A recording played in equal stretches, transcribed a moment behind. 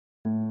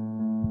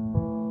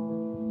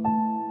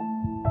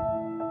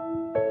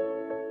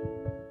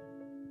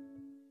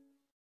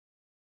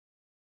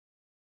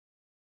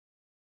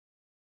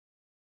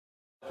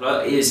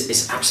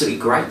Is absolutely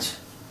great.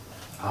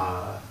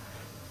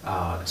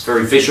 It's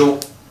very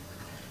visual.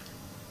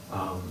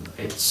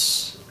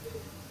 It's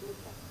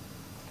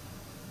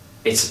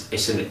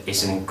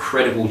an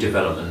incredible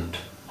development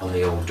on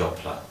the old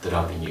Doppler that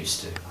I've been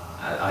used to.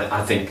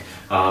 I think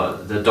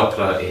the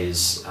Doppler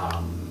is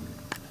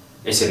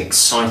it's an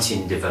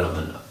exciting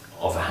development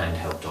of a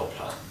handheld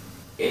Doppler.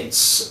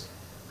 It's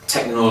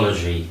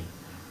technology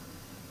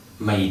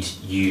made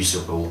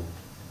usable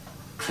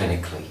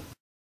clinically.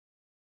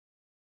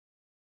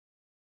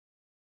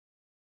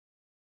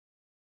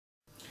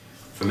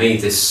 For me,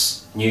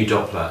 this new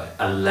Doppler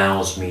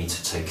allows me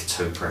to take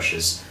toe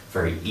pressures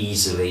very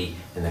easily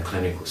in the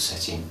clinical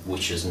setting,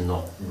 which has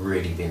not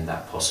really been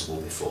that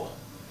possible before.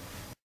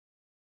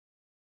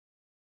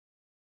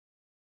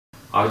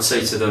 I would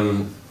say to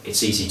them,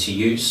 it's easy to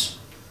use,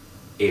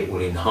 it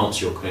will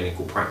enhance your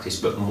clinical practice,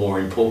 but more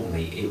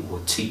importantly, it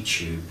will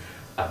teach you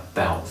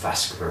about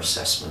vascular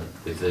assessment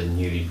with the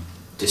new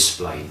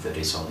display that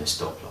is on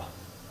this Doppler.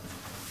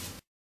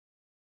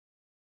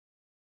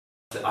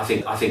 I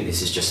think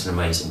this is just an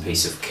amazing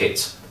piece of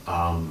kit,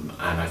 and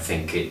I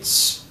think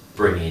it's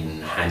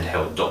bringing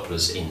handheld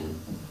Dopplers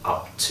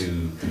up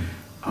to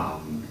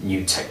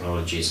new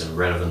technologies and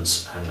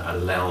relevance,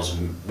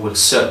 and will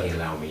certainly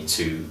allow me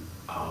to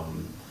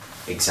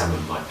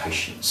examine my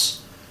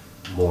patients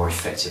more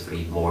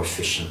effectively, more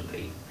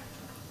efficiently,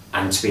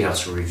 and to be able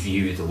to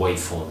review the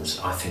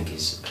waveforms. I think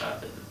is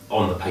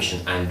on the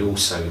patient, and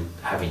also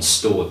having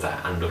stored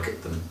that and look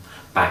at them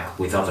back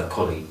with other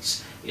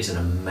colleagues is an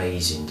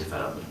amazing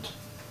development.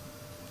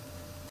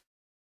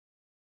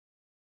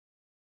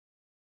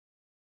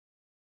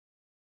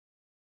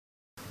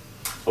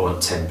 I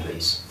want 10,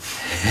 please.